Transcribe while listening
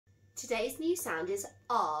Today's new sound is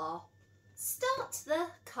R. Start the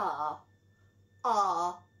car.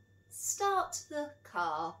 R. Start the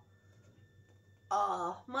car.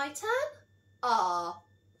 R. My turn. R.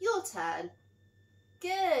 Your turn.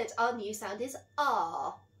 Good. Our new sound is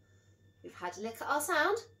R. We've had a look at our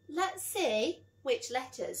sound. Let's see which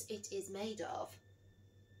letters it is made of.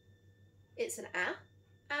 It's an A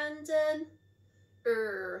and an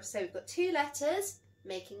So we've got two letters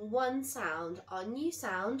making one sound. Our new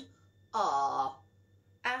sound, R.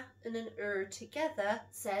 A and an together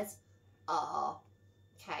says R.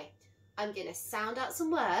 Okay, I'm going to sound out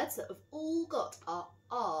some words that have all got our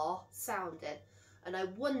R sounding. And I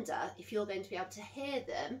wonder if you're going to be able to hear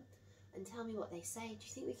them and tell me what they say. Do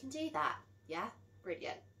you think we can do that? Yeah?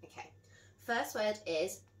 Brilliant. Okay. First word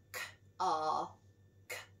is K-R.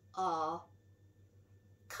 K-R.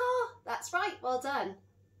 Car. That's right. Well done.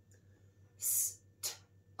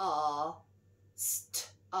 St-R.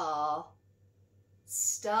 St-R.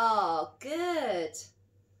 Star. Good.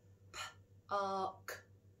 P-ark.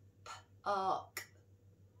 P-ark.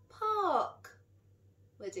 Park.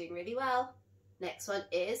 We're doing really well. Next one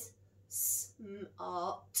is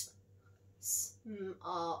smart.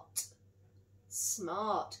 Smart.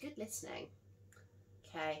 Smart. Good listening.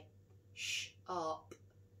 Okay. Sharp.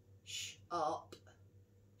 Sharp.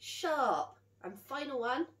 Sharp. And final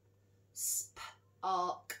one.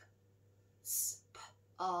 Spark.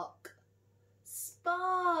 Spark.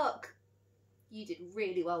 Spark. You did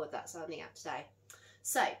really well with that sounding out today.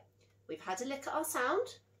 So we've had a look at our sound.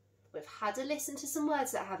 We've had a listen to some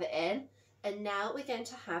words that have it in. And now we're going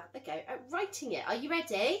to have a go at writing it. Are you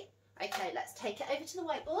ready? Okay, let's take it over to the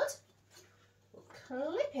whiteboard. We'll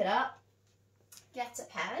clip it up, get a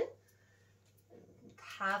pen, and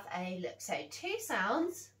have a look. So two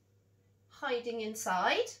sounds hiding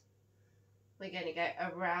inside. We're going to go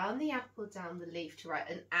around the apple, down the leaf to write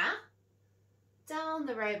an A, down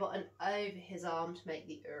the robot and over his arm to make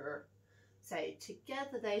the So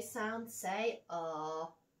together those sounds say R.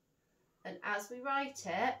 And as we write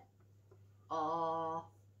it, R.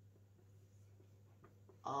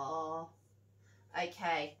 R.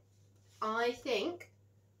 Okay, I think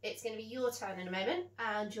it's going to be your turn in a moment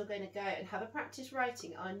and you're going to go and have a practice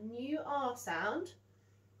writing our new R sound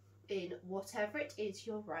in whatever it is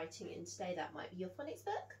you're writing in today. That might be your phonics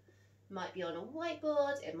book, it might be on a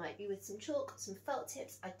whiteboard, it might be with some chalk, some felt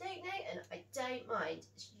tips, I don't know and I don't mind,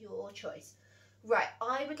 it's your choice. Right,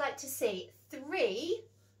 I would like to see 3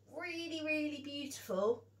 really, really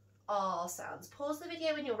beautiful R sounds. Pause the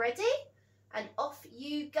video when you're ready and off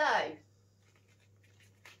you go.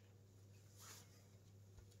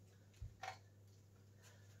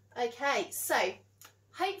 Okay, so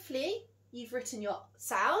hopefully you've written your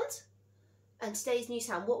sound and today's new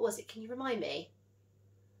sound, what was it? Can you remind me?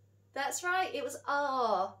 That's right, it was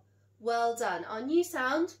R. Well done. Our new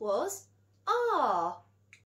sound was R.